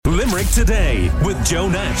Limerick Today with Joe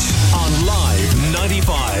Nash on Live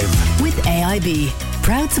 95. With AIB,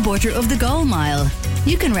 proud supporter of the Goal Mile.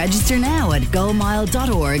 You can register now at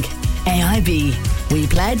goalmile.org. AIB, we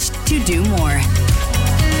pledge to do more.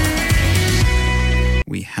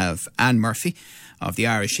 We have Anne Murphy of the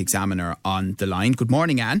Irish Examiner on the line. Good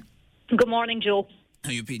morning, Anne. Good morning, Joe.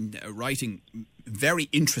 You've been writing very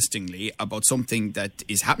interestingly about something that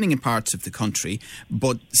is happening in parts of the country,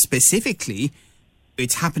 but specifically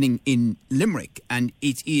it's happening in Limerick, and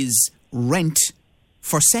it is rent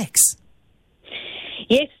for sex.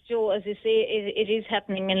 Yes, Joe, as you say, it is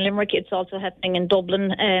happening in Limerick. It's also happening in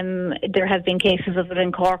Dublin. There have been cases of it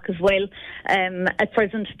in Cork as well. At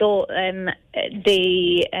present, though,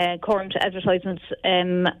 the current advertisements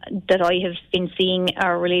that I have been seeing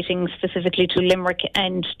are relating specifically to Limerick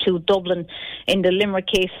and to Dublin. In the Limerick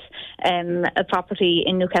case, a property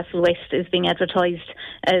in Newcastle West is being advertised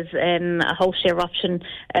as a house share option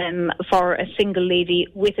for a single lady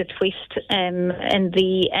with a twist, and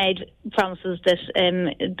the ad promises that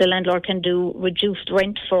the landlord can do reduced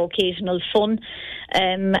rent for occasional fun,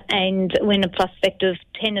 and when a prospective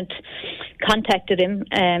tenant contacted him,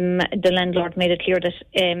 the landlord made it clear that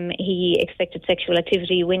he expected sexual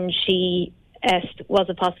activity. When she asked was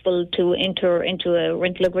it possible to enter into a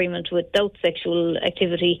rental agreement without sexual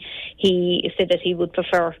activity, he said that he would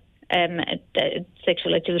prefer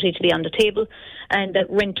sexual activity to be on the table, and that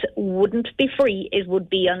rent wouldn't be free. It would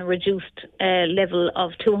be on a reduced level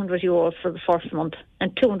of €200 for the first month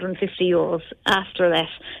and €250 after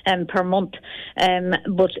that per month.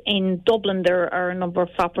 But in Dublin there are a number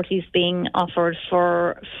of properties being offered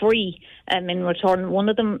for free in return. One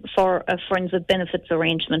of them for a friends with benefits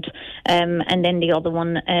arrangement, and then the other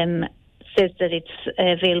one says that it's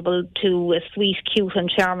available to a sweet, cute and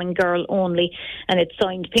charming girl only, and it's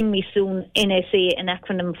signed Ping Me Soon, NSA, an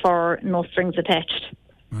acronym for No Strings Attached.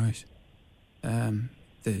 Right. The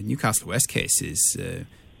Newcastle West case is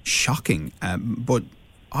shocking, but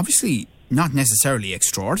obviously not necessarily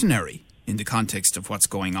extraordinary in the context of what's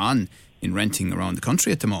going on in renting around the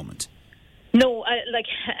country at the moment. No,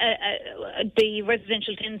 the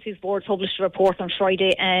Residential Tenancies Board published a report on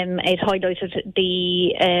Friday. It highlighted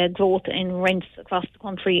the growth in rents across the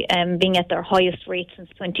country being at their highest rate since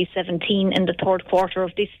 2017 in the third quarter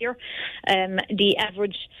of this year. The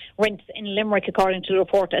average rents in Limerick, according to the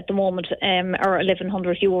report at the moment, are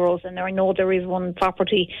 €1,100, and I know there is one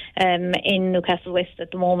property in Newcastle West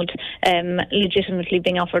at the moment legitimately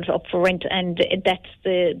being offered up for rent, and that's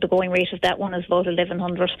the going rate of that one is about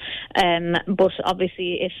 €1,100. But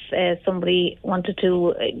obviously, if somebody wanted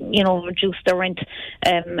to, reduce their rent,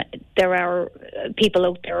 there are people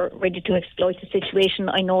out there ready to exploit the situation.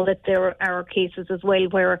 I know that there are cases as well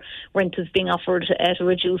where rent is being offered at a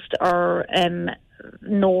reduced or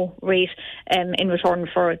no rate in return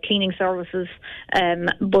for cleaning services,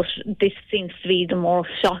 but this seems to be the more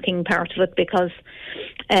shocking part of it, because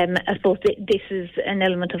I suppose this is an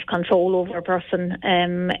element of control over a person.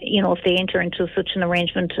 If they enter into such an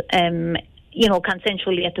arrangement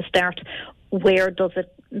consensually at the start, where does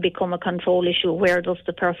it become a control issue? Where does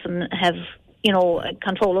the person have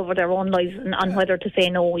control over their own lives and on whether to say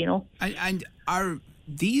no? And are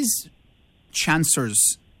these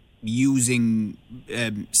chancers using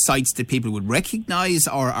sites that people would recognise,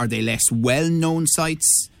 or are they less well-known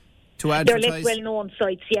sites to advertise? They're less well-known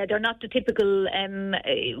sites, yeah. They're not the typical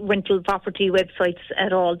rental property websites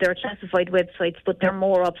at all. They're classified websites, but they're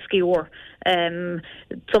more obscure.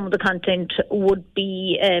 Some of the content would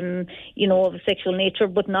be, of a sexual nature,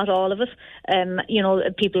 but not all of it.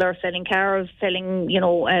 People are selling cars, selling,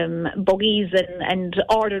 buggies and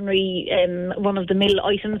ordinary run-of-the-mill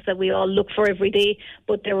items that we all look for every day.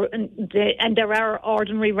 But there are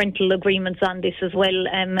ordinary rental agreements on this as well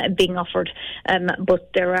being offered.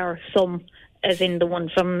 But there are some, as in the one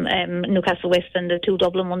from Newcastle West and the two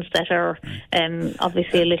Dublin ones that are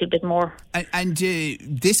obviously a little bit more. And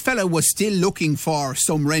this fellow was still looking for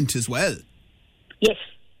some rent as well? Yes,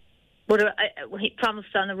 but he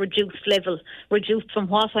promised on a reduced level. Reduced from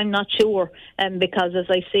what, I'm not sure, because as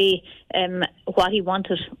I say, what he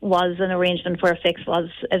wanted was an arrangement where sex was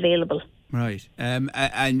available. Right.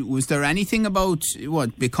 And was there anything about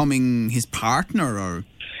becoming his partner or?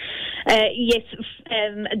 Yes,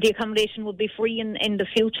 the accommodation would be free in the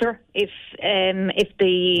future if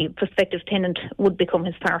the prospective tenant would become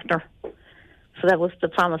his partner. So that was the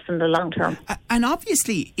promise in the long term. And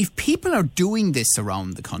obviously, if people are doing this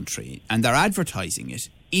around the country and they're advertising it,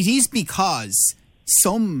 it is because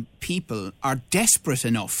some people are desperate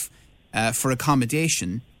enough for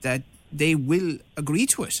accommodation that they will agree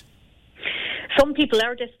to it. Some people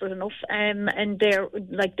are desperate enough, and there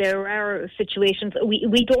are situations.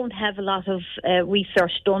 We don't have a lot of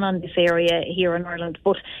research done on this area here in Ireland,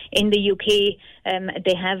 but in the UK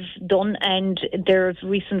they have done, and there's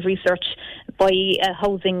recent research by a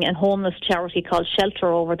housing and homeless charity called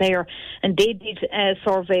Shelter over there, and they did a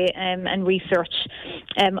survey and research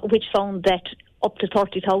which found that up to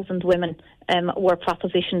 30,000 women were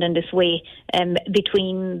propositioned in this way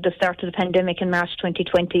between the start of the pandemic in March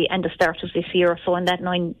 2020 and the start of this year. So in that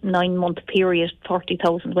nine-month period,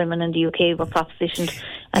 30,000 women in the UK were propositioned.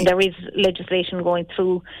 And there is legislation going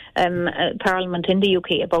through Parliament in the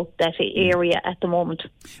UK about that area at the moment.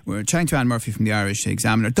 We're chatting to Anne Murphy from the Irish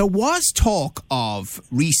Examiner. There was talk of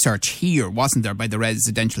research here, wasn't there, by the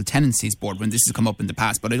Residential Tenancies Board when this has come up in the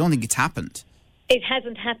past, but I don't think it's happened. It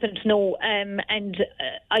hasn't happened, no, and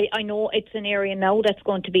I know it's an area now that's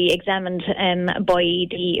going to be examined by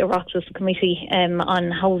the Oireachtas Committee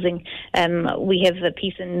on Housing. We have a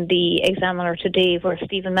piece in the Examiner today where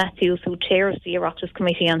Stephen Matthews, who chairs the Oireachtas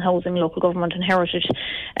Committee on Housing, Local Government and Heritage,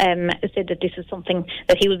 said that this is something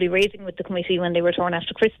that he will be raising with the committee when they return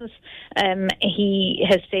after Christmas. He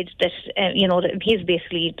has said that, that he's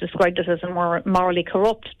basically described it as a morally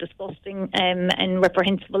corrupt, disgusting and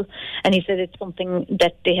reprehensible, and he said it's something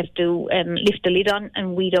that they have to lift the lid on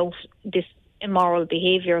and weed out this immoral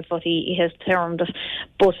behaviour, is what he has termed it.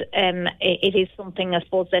 But it is something, I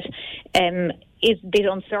suppose, that is a bit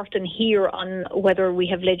uncertain here on whether we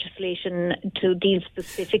have legislation to deal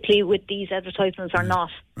specifically with these advertisements or not.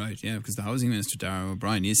 Right, yeah, because the Housing Minister, Darragh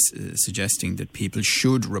O'Brien, is suggesting that people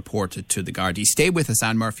should report it to the Gardaí. Stay with us,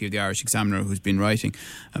 Anne Murphy of the Irish Examiner, who's been writing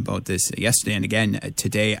about this yesterday and again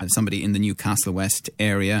today. Somebody in the Newcastle West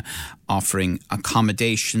area offering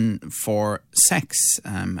accommodation for sex.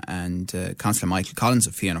 And Councillor Michael Collins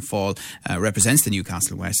of Fianna Fáil represents the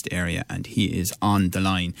Newcastle West area, and he is on the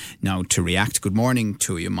line now to react. Good morning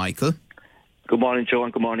to you, Michael. Good morning, Joe,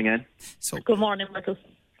 and good morning, Anne. Good morning, Michael.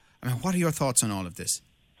 What are your thoughts on all of this?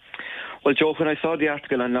 Well, Joe, when I saw the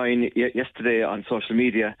article online yesterday on social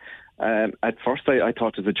media, at first I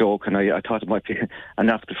thought it was a joke, and I thought it might be an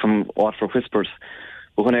article from Waterford Whispers.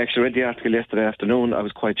 But when I actually read the article yesterday afternoon, I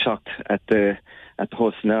was quite shocked at the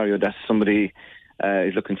whole scenario that somebody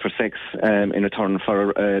is looking for sex in return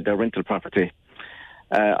for their rental property.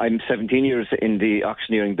 I'm 17 years in the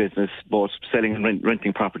auctioneering business, both selling and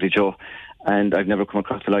renting property, Joe, and I've never come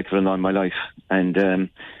across the like of it in all my life. And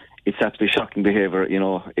it's absolutely shocking behaviour,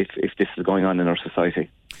 if this is going on in our society.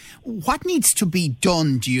 What needs to be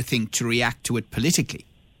done, do you think, to react to it politically?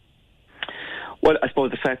 Well, I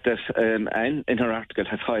suppose the fact that Anne, in her article,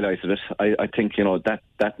 has highlighted it, I think,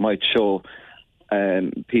 that might show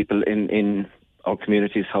people in our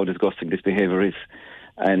communities how disgusting this behaviour is.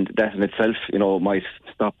 And that in itself, might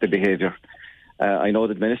stop the behaviour. I know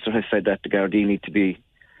that the Minister has said that the Gardaí need to be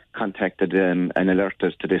contacted and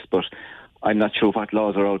alerted to this, but I'm not sure what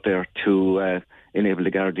laws are out there to enable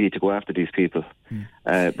the Gardaí to go after these people.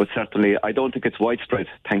 But certainly, I don't think it's widespread,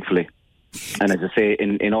 thankfully. And as I say,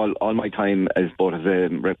 in all my time as both as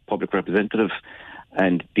a public representative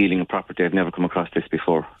and dealing in property, I've never come across this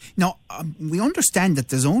before. Now, we understand that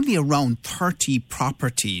there's only around 30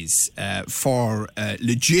 properties for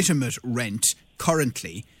legitimate rent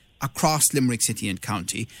currently across Limerick City and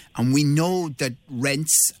County, and we know that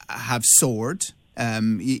rents have soared,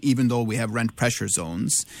 even though we have rent pressure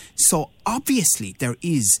zones. So obviously there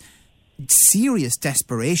is serious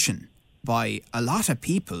desperation by a lot of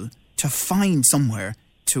people to find somewhere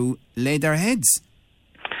to lay their heads.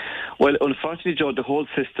 Well, unfortunately, Joe, the whole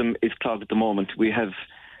system is clogged at the moment. We have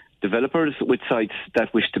developers with sites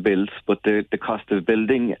that wish to build, but the cost of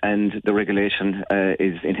building and the regulation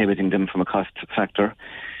is inhibiting them from a cost factor.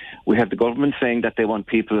 We have the government saying that they want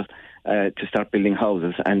people to start building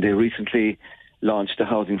houses, and they recently launched the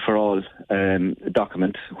Housing for All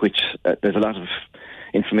document, which there's a lot of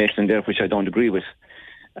information in there which I don't agree with.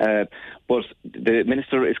 But the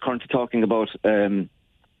Minister is currently talking about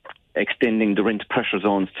extending the rent pressure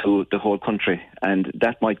zones to the whole country, and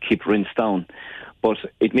that might keep rents down. But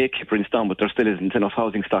it may keep rents down, but there still isn't enough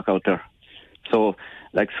housing stock out there. So,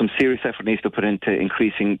 some serious effort needs to be put into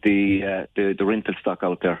increasing the rental stock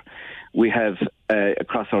out there. We have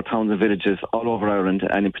across our towns and villages all over Ireland,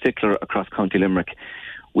 and in particular across County Limerick,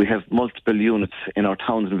 we have multiple units in our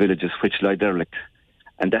towns and villages which lie derelict,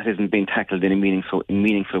 and that isn't being tackled in a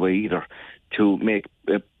meaningful way either, to make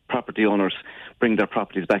property owners bring their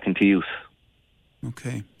properties back into use.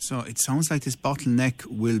 Okay, so it sounds like this bottleneck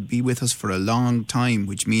will be with us for a long time,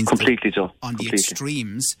 which means completely, Joe. On the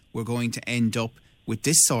extremes, we're going to end up with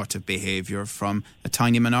this sort of behaviour from a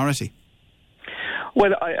tiny minority.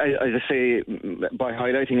 Well, as I say, by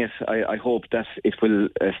highlighting it, I hope that it will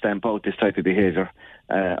stamp out this type of behaviour.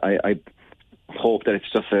 I hope that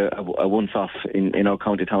it's just a once-off in our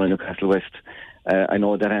county town in Newcastle West. I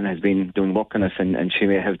know that Anne has been doing work on it, and she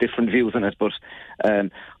may have different views on it, but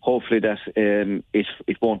hopefully that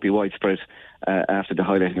it won't be widespread after the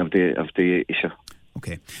highlighting of the issue.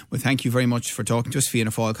 Okay. Well, thank you very much for talking to us.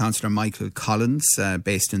 Fianna Fáil Councillor Michael Collins,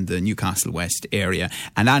 based in the Newcastle West area,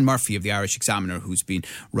 and Anne Murphy of the Irish Examiner, who's been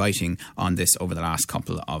writing on this over the last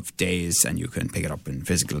couple of days, and you can pick it up in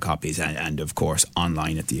physical copies and of course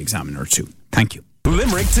online at the Examiner too. Thank you.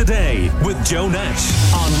 Limerick Today with Joe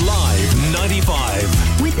Nash on Live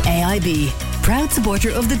 95. With AIB, proud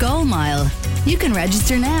supporter of the Goal Mile. You can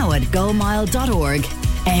register now at goalmile.org.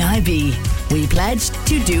 AIB, we pledge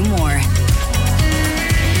to do more.